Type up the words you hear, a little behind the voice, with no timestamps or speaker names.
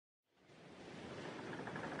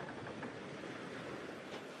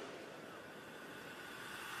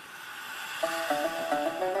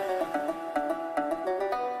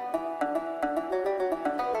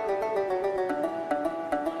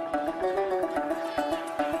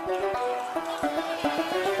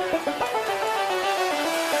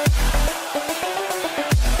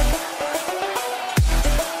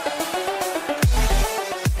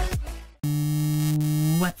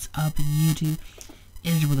to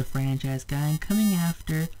Israel the Franchise Guy, and coming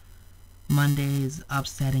after Monday's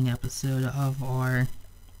upsetting episode of our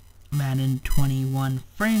Madden 21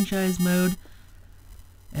 franchise mode,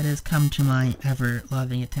 it has come to my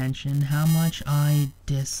ever-loving attention how much I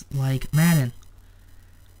dislike Madden.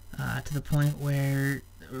 To the point where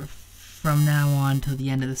from now on till the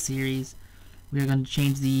end of the series, we are going to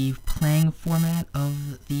change the playing format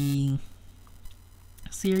of the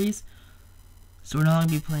series. So we're not going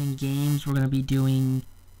to be playing games, we're going to be doing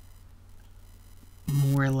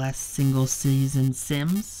more or less single season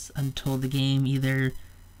sims until the game either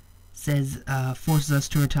says forces us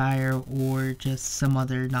to retire or just some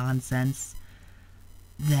other nonsense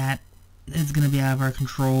that is going to be out of our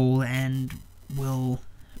control and will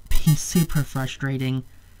be super frustrating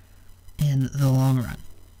in the long run.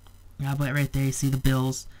 But right there you see the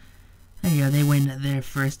Bills. There you go, they win their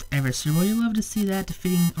first ever Super Bowl. You love to see that,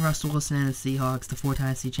 defeating Russell Wilson and the Seahawks, the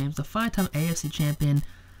 4-time AFC champions, the 5-time AFC champion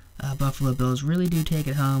Buffalo Bills really do take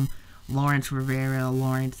it home. Lawrence Rivera,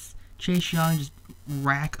 Chase Young just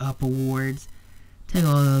rack up awards. Take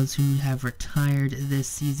all those who have retired this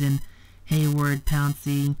season. Hayward,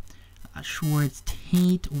 Pouncey, Schwartz,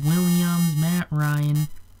 Tate, Williams, Matt Ryan.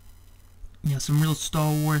 You know, some real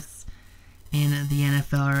stalwarts in the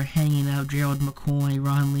NFL are hanging out. Gerald McCoy,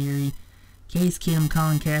 Ron Leary, Case Keenum,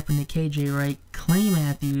 Colin Kaepernick, KJ Wright, Clay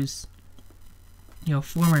Matthews. You know,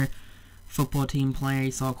 former football team player.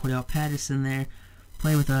 You saw Cordell Patterson there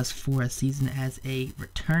play with us for a season as a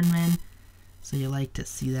returnman. So you like to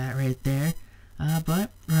see that right there.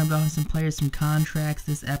 But remember, some players, some contracts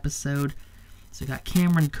this episode. So we got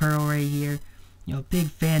Cameron Curl right here. You know, big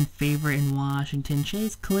fan favorite in Washington.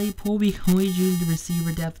 Chase Claypool, we always use the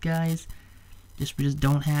receiver depth, guys. We just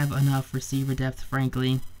don't have enough receiver depth,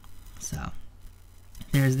 frankly. So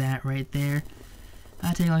there's that right there.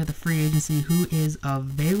 Take a look at the free agency. Who is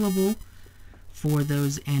available for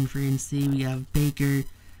those in free agency? We have Baker,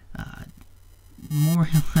 more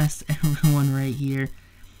or less everyone right here.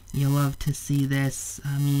 You love to see this.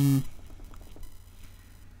 I mean,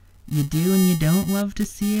 you do and you don't love to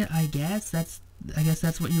see it. I guess that's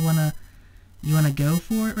what you wanna go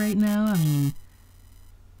for it right now. I mean,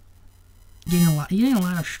 you're getting a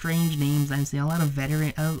lot of strange names. I'm seeing a lot of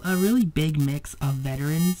a really big mix of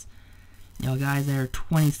veterans. You know, guys that are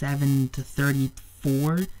 27 to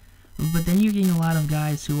 34. But then you're getting a lot of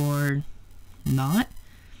guys who are not.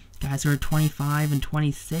 Guys who are 25 and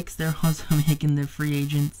 26, they're also making their free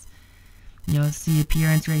agents. You know, it's the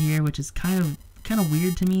appearance right here, which is kind of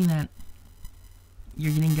weird to me that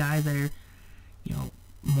you're getting guys that are, you know,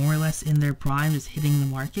 more or less in their prime, just hitting the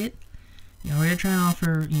market. You know, we're going to try and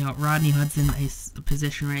offer, you know, Rodney Hudson a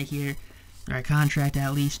position right here, or a contract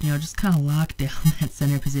at least, you know, just kind of lock down that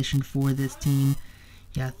center position for this team.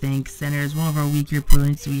 Yeah, I think center is one of our weaker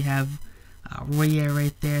points. We have Royer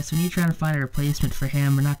right there, so we need to try to find a replacement for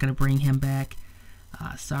him. We're not going to bring him back.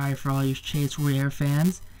 Sorry for all you Chase Royer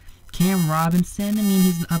fans. Cam Robinson, I mean,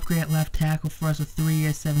 he's an upgrade at left tackle for us, a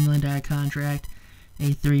 3-year, $7 million contract,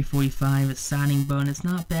 a $345 signing bonus.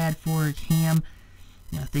 Not bad for Cam.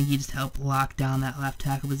 You know, I think he just helped lock down that left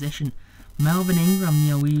tackle position. Melvin Ingram,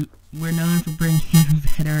 you know, we're known for bringing in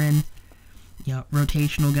veteran, you know,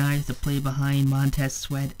 rotational guys to play behind Montez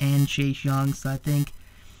Sweat and Chase Young, so I think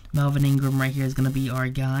Melvin Ingram right here is going to be our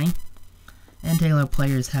guy. And Taylor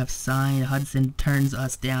players have signed. Hudson turns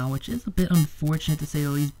us down, which is a bit unfortunate to say the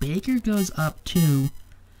least. Baker goes up to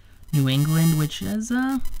New England, which is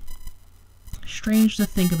strange to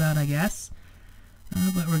think about, I guess.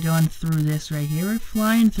 But we're going through this right here. We're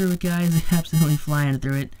flying through it, guys. Absolutely flying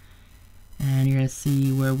through it. And you're going to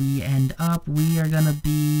see where we end up. We are going to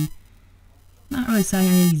be not really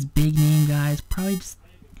signing any of these big name guys. Probably just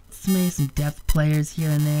some depth players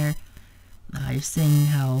here and there. You're seeing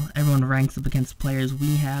how everyone ranks up against players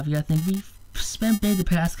we have. You gotta think we've spent big the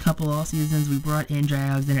past couple all seasons. We brought in Jai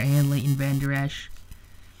Alexander and Leighton Vander Esch.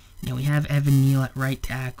 You know, we have Evan Neal at right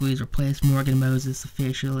tackle. He's replaced Morgan Moses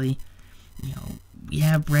officially. You know, we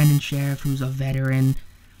have Brandon Sheriff, who's a veteran.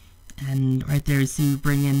 And right there you see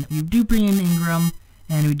we do bring in Ingram,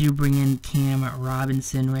 and we do bring in Cam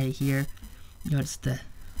Robinson right here. You know, just to,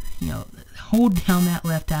 you know, hold down that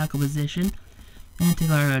left tackle position. And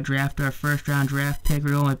take our first round draft pick.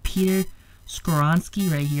 We're going with Peter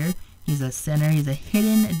Skoronski right here. He's a center. He's a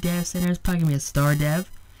hidden dev center. He's probably going to be a star dev.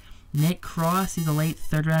 Nick Cross, he's a late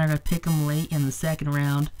third rounder. I'm going to pick him late in the second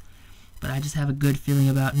round. But I just have a good feeling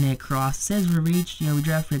about Nick Cross. It says we reached, you know, we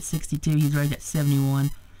drafted at 62. He's right at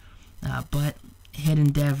 71. But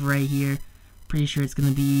hidden dev right here. Pretty sure it's going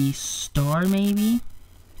to be star maybe.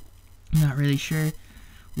 I'm not really sure.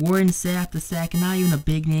 Warren Sapp II, not even a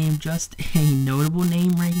big name, just a notable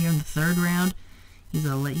name right here in the 3rd round. He's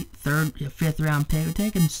a late 5th round pick. We're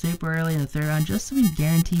taking super early in the 3rd round just so we can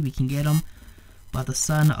guarantee we can get him. But the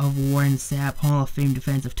son of Warren Sapp, Hall of Fame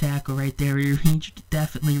defensive tackle right there. We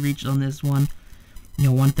definitely reached on this one.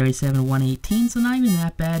 137, 118, so not even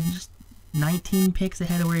that bad. Just 19 picks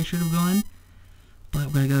ahead of where he should have gone. But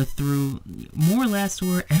we're going to go through more or less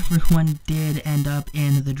where everyone did end up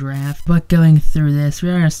in the draft. But going through this,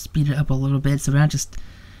 we're going to speed it up a little bit. So we're not just,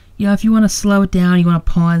 if you want to slow it down, you want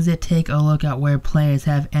to pause it, take a look at where players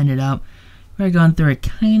have ended up. We're going through it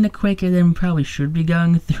kind of quicker than we probably should be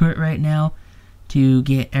going through it right now to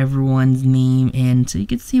get everyone's name in. So you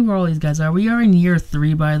can see where all these guys are. We are in year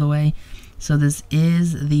 3, by the way. So this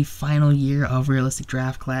is the final year of realistic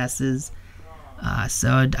draft classes.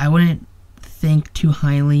 So I wouldn't think too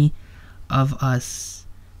highly of us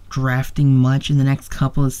drafting much in the next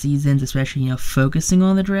couple of seasons, especially focusing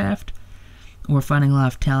on the draft or finding a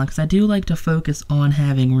lot of talent, because I do like to focus on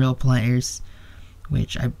having real players,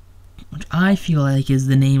 which I feel like is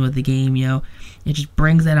the name of the game. It just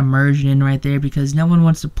brings that immersion in right there, because no one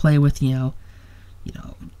wants to play with DeAndre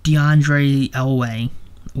Elway,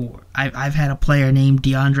 or I've had a player named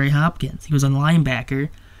DeAndre Hopkins. He was a linebacker,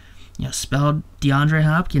 spelled DeAndre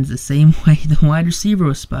Hopkins the same way the wide receiver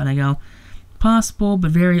was spelled. I go, possible, but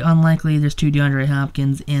very unlikely there's 2 DeAndre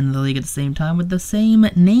Hopkins in the league at the same time with the same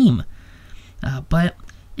name. But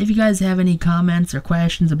if you guys have any comments or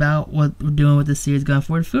questions about what we're doing with this series going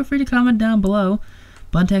forward, feel free to comment down below.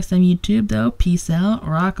 Buntext on YouTube, though. Peace out.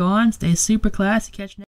 Rock on. Stay super classy. Catch you next.